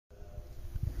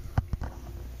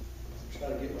try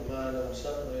to get my mind on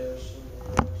something else,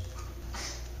 somewhere else.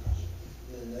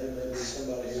 And there may be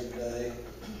somebody here today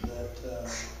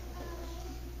that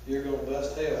you're going to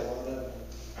bust hell wide open.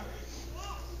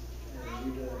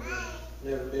 And you've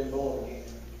never been born again.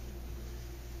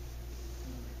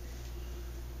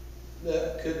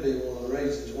 That could be one of the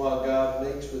reasons why God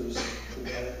meets with us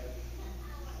today.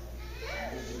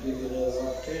 Is to give you another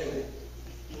opportunity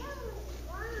to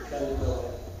come to know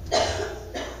Him.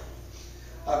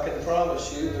 I can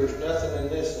promise you there's nothing in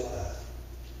this life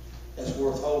that's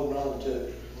worth holding on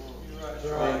to. That's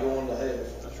right. Ain't going to hell.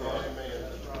 That's right. Amen.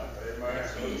 That's right.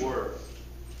 Amen. Good word.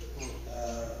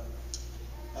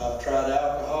 I've tried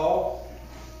alcohol.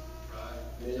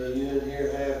 Many of you in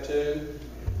here have too.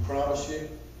 I promise you,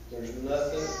 there's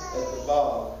nothing at the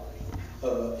bottom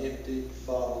of an empty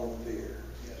bottle of beer.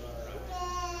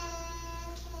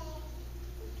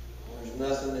 There's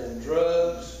nothing in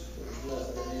drugs. There's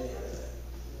nothing in any of that.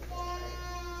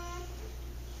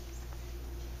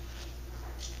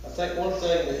 I think one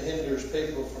thing that hinders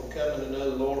people from coming to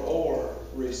know the Lord or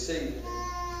receiving Him.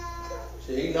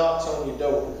 See, He knocks on your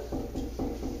door.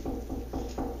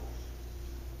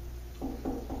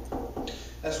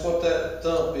 That's what that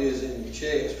thump is in your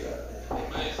chest right now.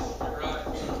 Amen. You're right.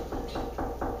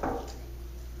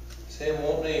 It's Him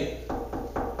wanting in.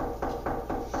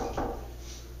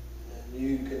 And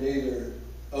you can either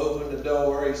open the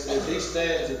door. He says He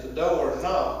stands at the door and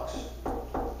knocks.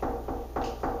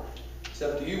 It's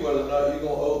up to you whether or not you're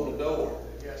going to open the door.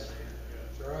 Yes,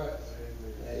 that's right.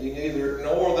 Now, you can either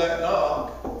ignore that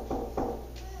knock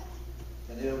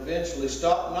and He'll eventually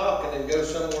stop knocking and go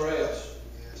somewhere else.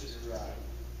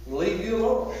 And leave you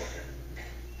alone.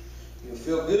 You'll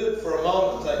feel good for a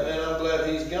moment and think, man, I'm glad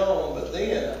He's gone, but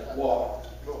then what?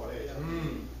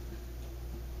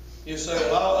 You say,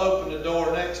 well, I'll open the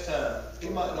door next time. He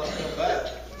might not come back.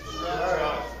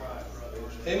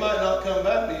 He might not come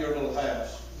back to your little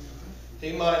house.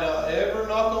 He might not ever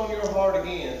knock on your heart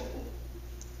again.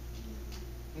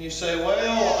 And you say, well,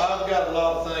 I've got a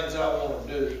lot of things I want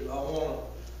to do.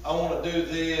 I want to do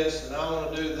this and I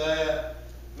want to do that.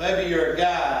 Maybe you're a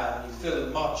guy and you're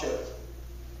feeling macho.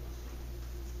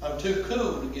 I'm too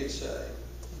cool to get saved.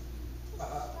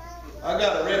 I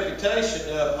got a reputation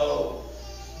to uphold.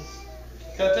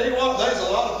 Can I tell you what? There's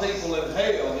a lot of people in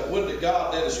hell that would to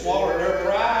God that have swallowed their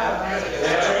pride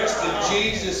and trusted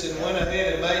Jesus and went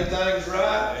ahead and made things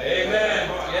right. Amen.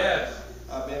 Yes.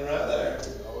 I've been right there.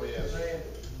 Oh, yes.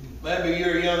 Maybe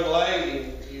you're a young lady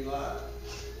and you like,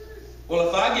 well,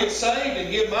 if I get saved and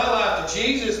give my life to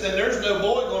Jesus, then there's no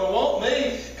boy going to want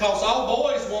me, because all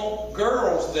boys want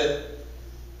girls that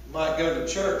might go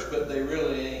to church, but they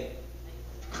really ain't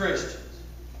Christians.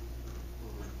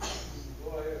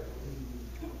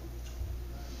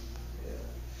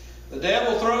 The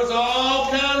devil throws all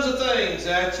kinds of things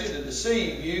at you to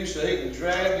deceive you so he can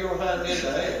drag your hind into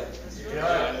hell.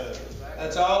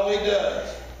 That's all he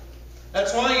does.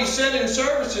 That's why you sit in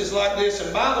services like this.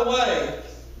 And by the way,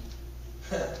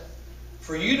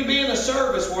 for you to be in a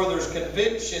service where there's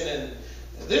conviction and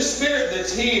this Spirit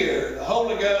that's here, the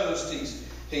Holy Ghost,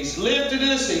 He's lifted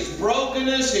us, He's broken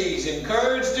us, He's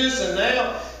encouraged us, and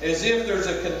now as if there's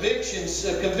a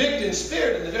convicting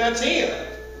Spirit, and that's Him.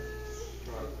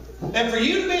 And for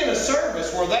you to be in a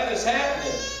service where that is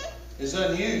happening is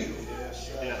unusual.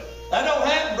 That don't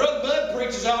happen. Brother Bud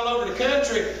preaches all over the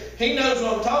country. He knows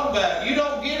what I'm talking about. You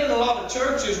don't get in a lot of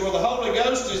churches where the Holy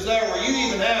Ghost is there, where you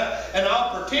even have an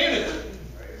opportunity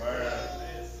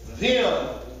of Him.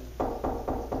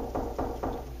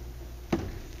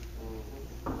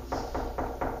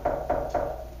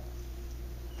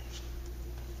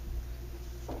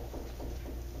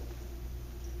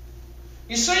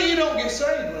 You see, you don't get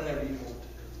saved whenever you want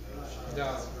to.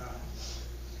 No.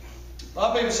 A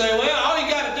lot of people say, well, all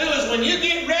you got to do is when you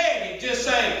get ready, just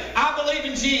say, I believe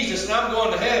in Jesus and I'm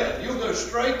going to heaven. You'll go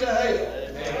straight to hell.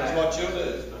 That's what you'll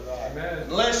do. Amen.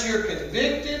 Unless you're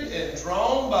convicted and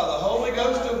drawn by the Holy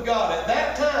Ghost of God. At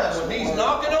that time, when He's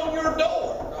knocking on your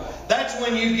door, that's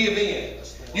when you give in.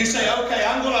 You say, okay,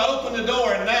 I'm going to open the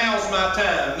door and now's my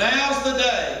time. Now's the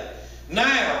day.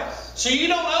 Now. See, you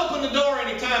don't open the door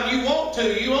anytime you want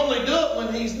to. You only do it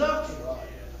when He's knocking.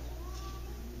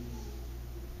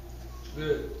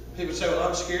 Good. People say, well,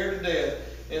 I'm scared to death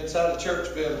inside a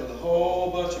church building with a whole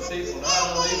bunch of people and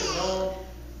I don't even know them.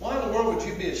 Why in the world would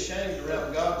you be ashamed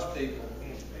around God's people?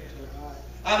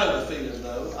 I know the feeling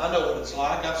though. I know what it's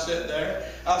like. I've sat there.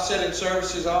 I've sat in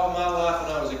services all my life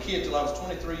when I was a kid till I was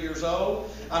 23 years old.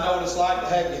 I know what it's like to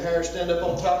have your hair stand up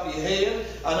on top of your head.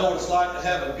 I know what it's like to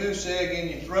have a goose egg in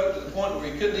your throat to the point where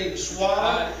you couldn't even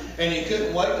swallow and you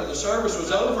couldn't wait till the service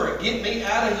was over and get me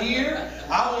out of here.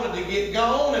 I wanted to get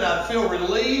gone and I'd feel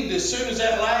relieved as soon as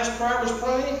that last prayer was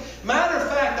prayed. Matter of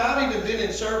fact, I've even been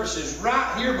in services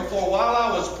right here before while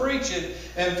I was preaching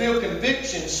and feel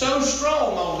conviction so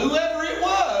strong on whoever it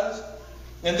was.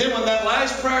 And then when that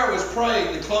last prayer was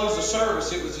prayed to close the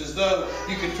service, it was as though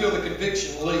you could feel the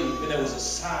conviction leave. And there was a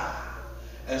sigh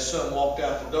as some walked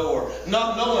out the door.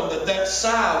 Not knowing that that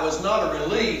sigh was not a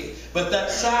relief, but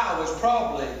that sigh was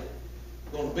probably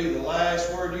going to be the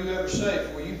last word you ever say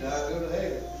before you die and go to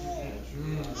hell.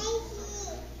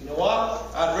 You know what?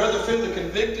 I'd rather feel the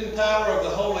convicting power of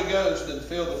the Holy Ghost than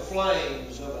feel the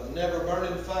flames of a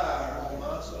never-burning fire on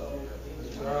my soul.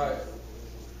 That's right.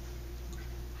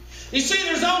 You see,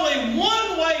 there's only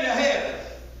one way to heaven.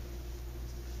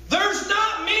 There's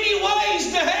not many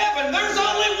ways to heaven. There's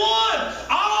only one.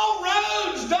 All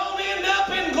roads don't end up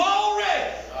in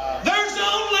glory. There's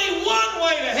only one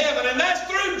way to heaven, and that's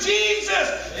through Jesus.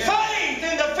 Faith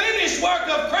in the finished work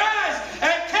of Christ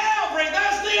at Calvary.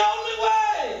 That's the only way.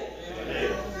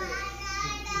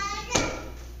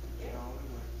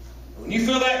 When you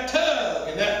feel that tug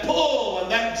and that pull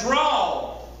and that draw,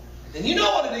 and you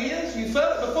know what it is. You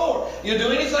felt it before. You'll do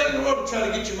anything in the world to try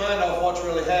to get your mind off what's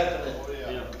really happening.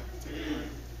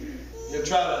 You'll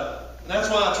try to, and that's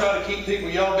why I try to keep people,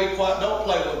 y'all be quiet, don't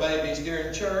play with babies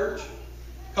during church.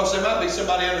 Because there might be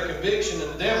somebody under conviction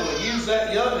and the devil will use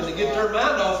that youngin' to get their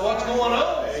mind off what's going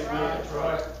on.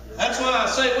 That's why I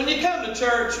say when you come to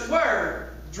church,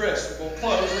 wear dressable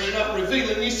clothes where you're not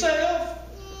revealing yourself.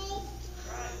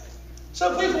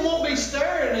 So people won't be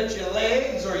staring at your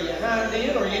legs or your hind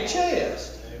end or your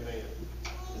chest. Amen.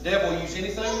 The devil will use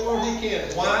anything in the world he can.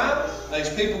 Why? These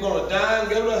people are going to die and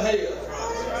go to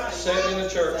hell. Sitting in the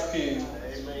church pew.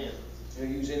 Amen. He'll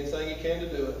use anything he can to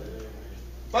do it.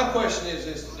 My question is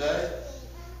this today.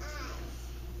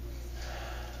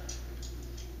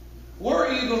 Where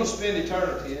are you going to spend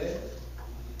eternity at?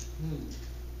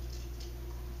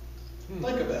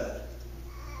 Think about it.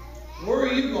 Where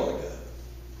are you going to go?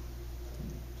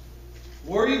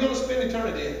 Where are you going to spend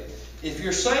eternity at? If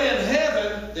you're saying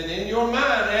heaven, then in your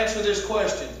mind answer this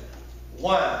question.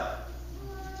 Why?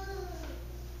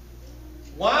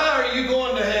 Why are you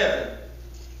going to heaven?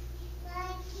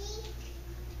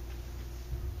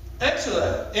 Answer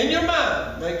that. In your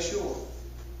mind, make sure.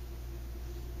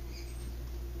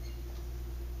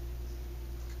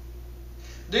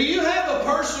 Do you have a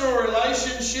personal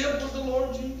relationship with the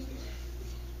Lord Jesus?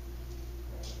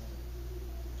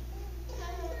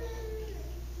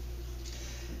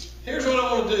 Here's what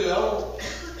I want to do.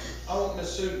 I want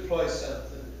Miss Sue to play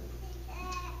something.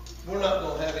 We're not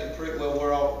going to have him preach.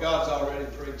 Well, God's already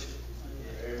preaching.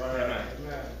 Amen.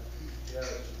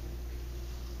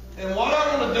 And what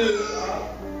I want to do,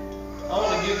 I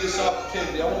want to give this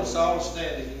opportunity. I want us all to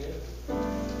stand again.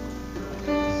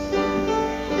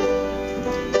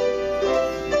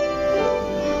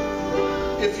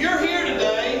 If you're here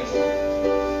today,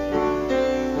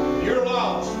 you're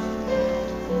lost.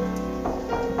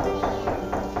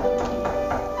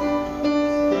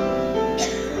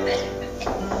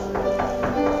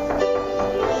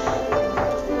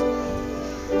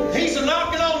 He's a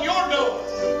knocking on your door.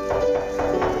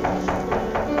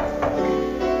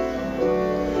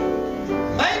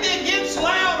 Maybe it gets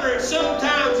louder at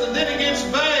sometimes and then it gets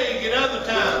vague at other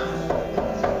times.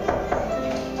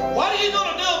 What are you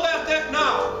going to do about that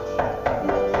knock?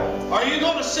 Are you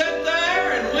going to sit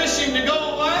there and wish him to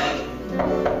go away?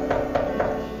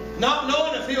 Not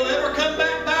knowing if he'll ever come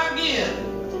back by again?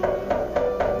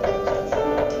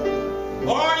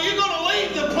 Or are you going to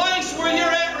leave the place where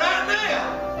you're at right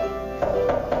now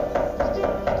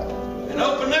and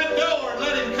open that door and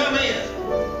let him come in?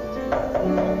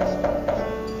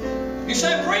 You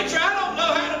say, preacher, I don't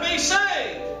know how to be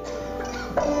saved.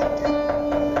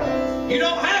 You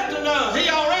don't have to know. He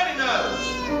already knows.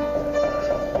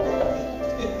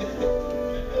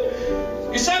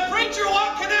 You say, preacher,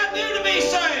 what can I do to be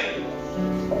saved?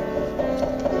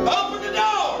 Open the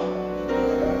door.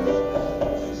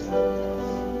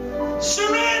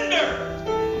 Surrender.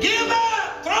 Give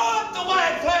up. Throw up the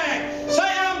white flag. Say,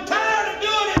 I'm tired of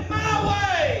doing it my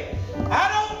way. I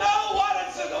don't know what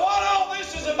all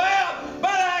this is about,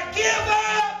 but I give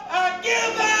up. I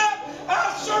give up.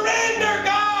 I surrender,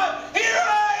 God. Here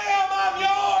I am. I'm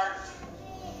yours.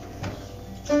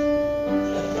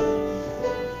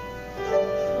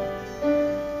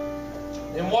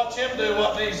 And watch him do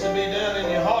what needs to be done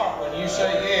in your heart when you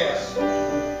say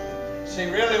See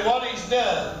really what He's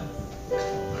done.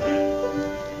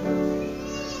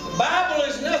 The Bible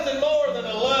is nothing more than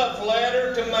a love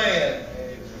letter to man.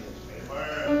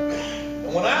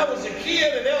 And when I was a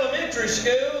kid in elementary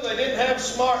school, they didn't have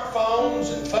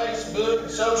smartphones and Facebook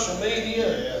and social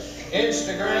media and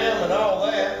Instagram and all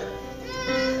that.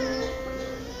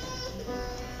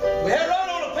 We had wrote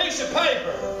on a piece of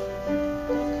paper.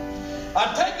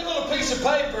 I'd take a little piece of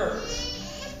paper,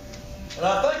 and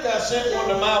I think I sent one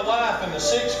to my wife in the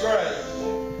 6th grade.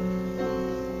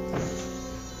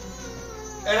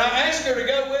 And I asked her to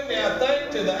go with me, I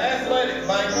think, to the athletic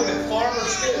banquet at Farmer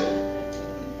School.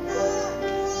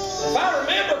 If I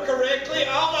remember correctly,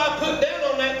 all I put down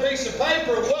on that piece of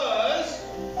paper was,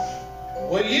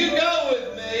 will you go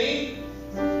with me?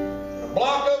 A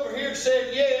block over here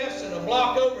said yes, and a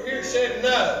block over here said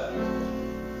no.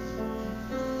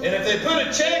 And if they put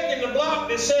a check in the block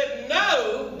that said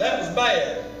no, that was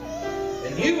bad.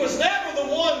 And you was never the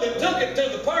one that took it to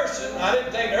the person. I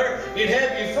didn't take her. You'd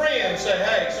have your friend say,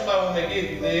 hey, somebody want me to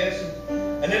give you this.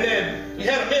 And then you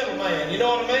had a middleman, you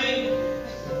know what I mean?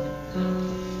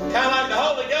 Kind of like the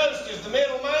Holy Ghost is the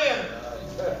middleman.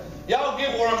 Y'all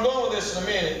get where I'm going with this in a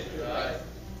minute.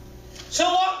 So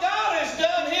what God has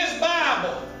done, His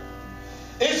Bible,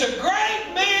 is a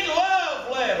great big love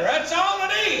letter. That's all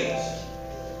it is.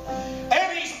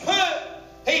 And He's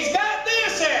got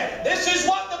this at it. This is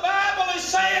what the Bible is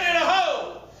saying in a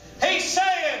whole. He's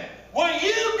saying, will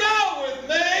you go with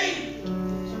me?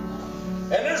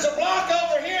 And there's a block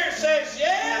over here that says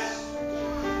yes.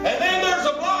 And then there's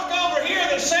a block over here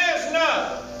that says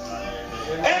no.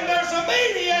 And there's a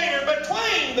mediator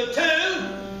between the two,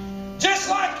 just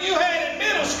like you had in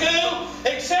middle school,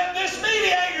 except this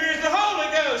mediator is the Holy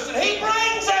Ghost, and He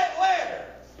brings that letter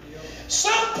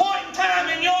some point in time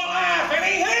in your life, and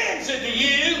He hands it to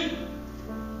you.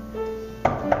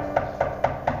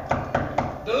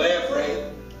 Delivery.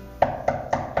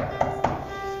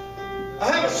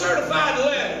 I have a certified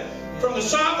letter from the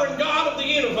sovereign God of the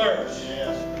universe,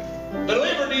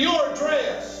 delivered to your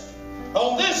address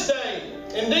on this day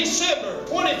in December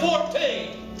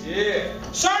 2014.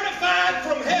 Certified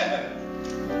from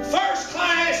heaven. First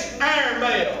class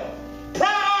airmail.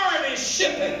 Priority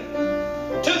shipping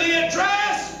to the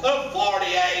address of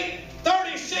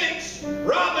 4836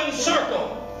 Robbins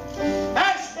Circle,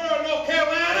 Asheboro, North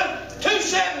Carolina,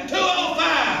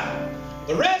 27205.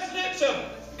 The residence of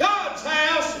God's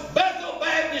House, Bethel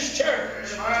Baptist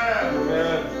Church.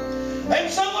 Amen. And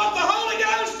so what the Holy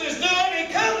Ghost is doing,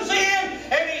 He comes in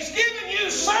and He's giving you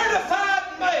certified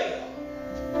mail.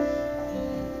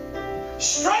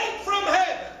 Straight from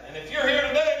heaven. And if you're here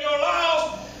today and you're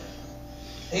lost,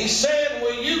 He's saying,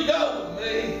 will you go with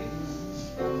me?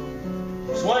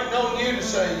 He's waiting on you to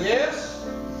say yes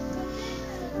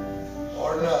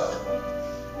or no.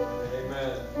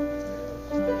 Amen.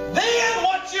 Then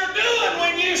what you're doing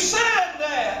when you sign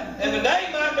that, and today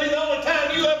might be the only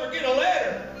time you ever get a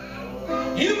letter.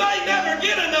 You may never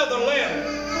get another letter.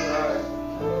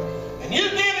 And you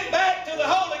give it back to the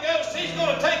Holy Ghost, He's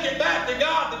going to take it back to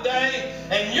God today.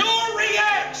 And your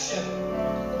reaction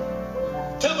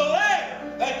to the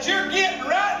letter that you're getting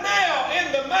right now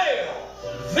in the mail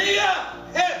via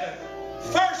heaven,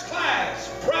 first class,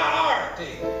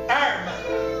 priority, airmail,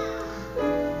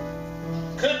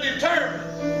 could determine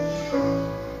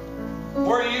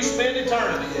where you spend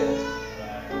eternity at.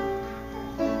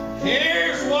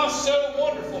 Here's what's so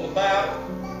wonderful about it.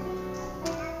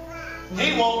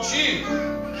 He wants you,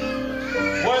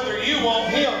 whether you want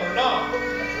Him or not.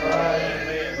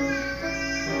 Amen.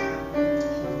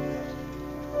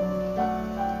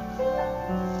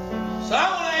 So I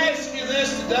want to ask you this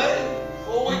today,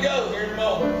 before we go here in a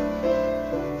moment.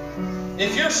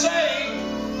 If you're saved,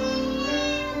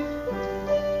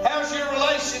 how's your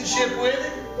relationship with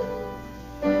Him?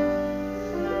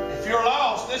 If you're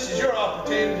lost, this is your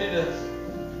opportunity to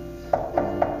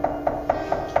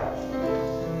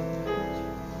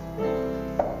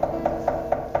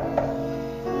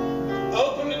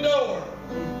open the door.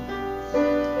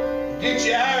 Get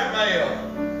your airmail.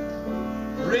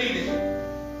 Read it.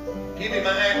 Give Him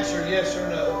an answer, yes or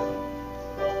no.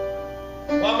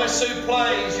 While Miss Sue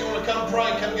plays, you want to come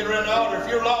pray, come get around the altar. If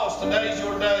you're lost, today's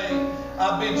your day.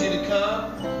 I bid you to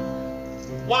come.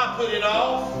 Why put it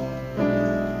off?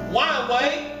 Why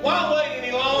wait? Why wait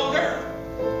any longer?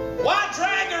 Why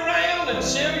drag around and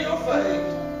seal your fate?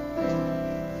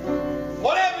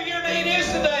 Whatever your need is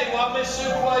today, while Miss Sue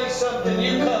plays something,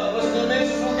 you come. Let's do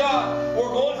business with God. We're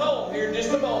going home here in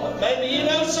just a moment. Maybe you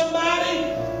know somebody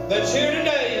that's here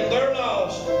today and they're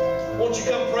lost. Won't you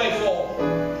come pray for them?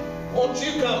 Won't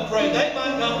you come pray? They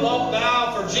might not walk the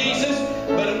aisle for Jesus,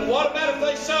 but what about if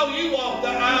they saw you walk the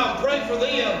aisle and pray for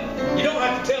them? You don't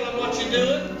have to tell them what you're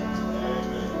doing.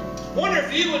 Wonder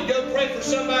if you would go pray for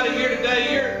somebody here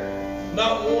today. You're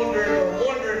not wondering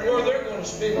where they're going to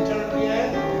spend eternity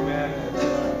at. Amen.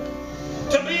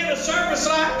 To be in a service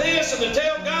like this and to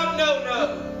tell God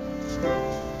no.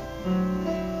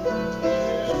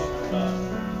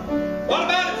 What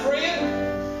about it, friend?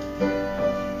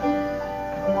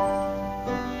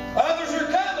 Others are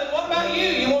coming. What about you?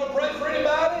 You want to pray for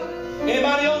anybody?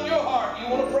 Anybody on your heart you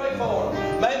want to pray for?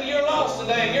 Maybe you're lost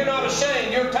today and you're not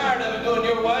ashamed. You're tired of it going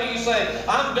your way. You say,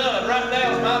 I'm done. Right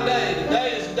now is my day.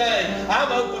 Today is the day.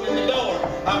 I'm opening the door.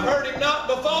 I've heard him knock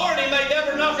before and he may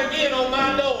never knock again on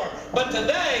my door. But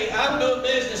today I'm doing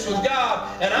business with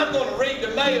God and I'm going to read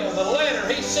the mail, the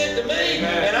letter he sent to me,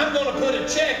 and I'm going to put a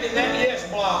check in that yes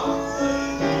block.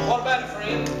 What about it,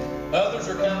 friend? Others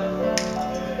are coming.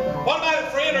 What about it,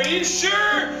 friend? Are you sure?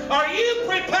 Are you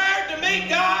prepared to meet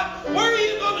God? Where are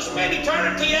you going to spend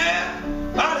eternity at?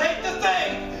 I'd hate to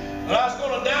think that I was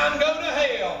going to die and go to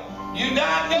hell. You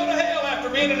die and go to hell after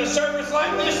being in a service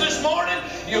like this morning.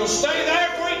 You'll stay there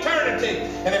for eternity.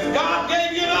 And if God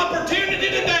gave you an opportunity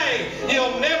today,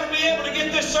 you'll never be able to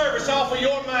get this service off of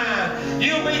your mind.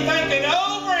 You'll be thinking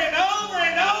over and over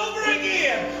and over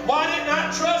again, why didn't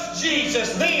I trust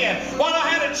Jesus then? While I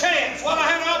had a chance, while I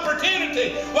had an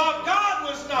opportunity, while God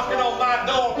was knocking on my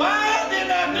door, why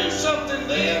didn't I do something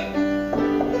then?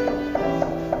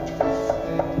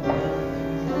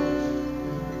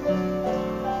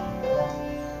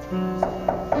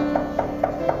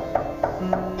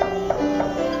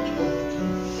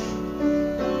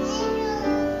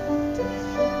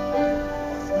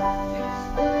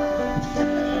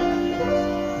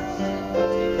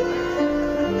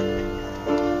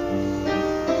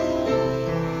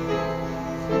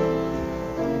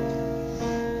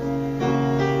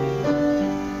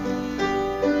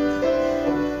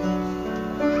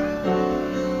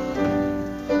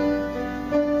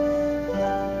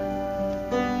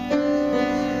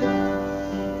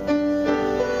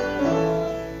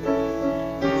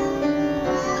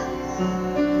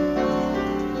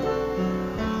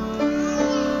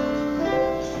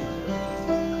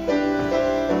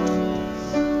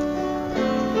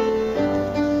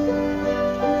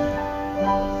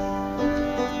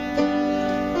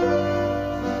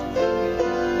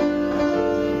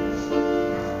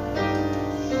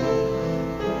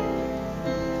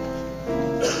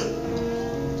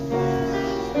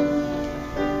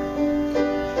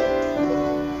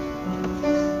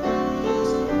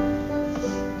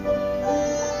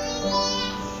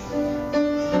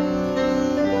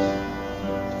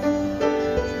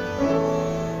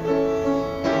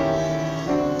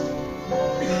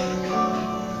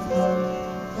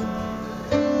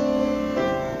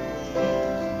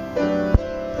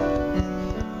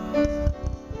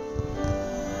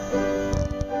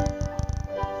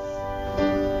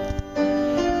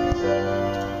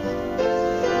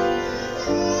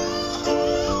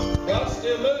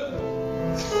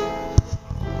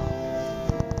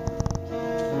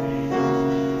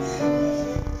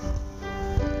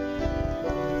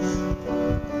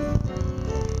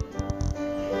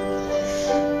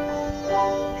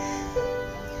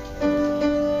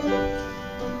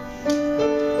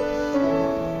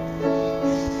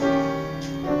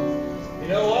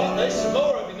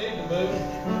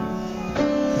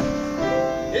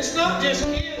 It's not just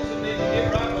kids that need to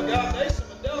get right with God. There's some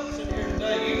adults in here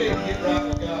today. You need to get right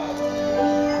with God.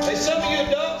 There's some of you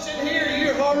adults in here,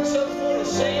 your heart's so full of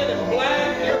sin and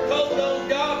black. You're cold on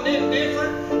God and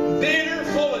indifferent, bitter,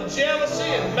 full of jealousy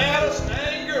and malice and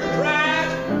anger and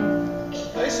pride.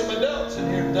 There's some adults in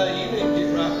here today. You need to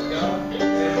get right with God.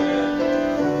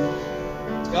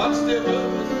 God's still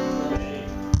moving.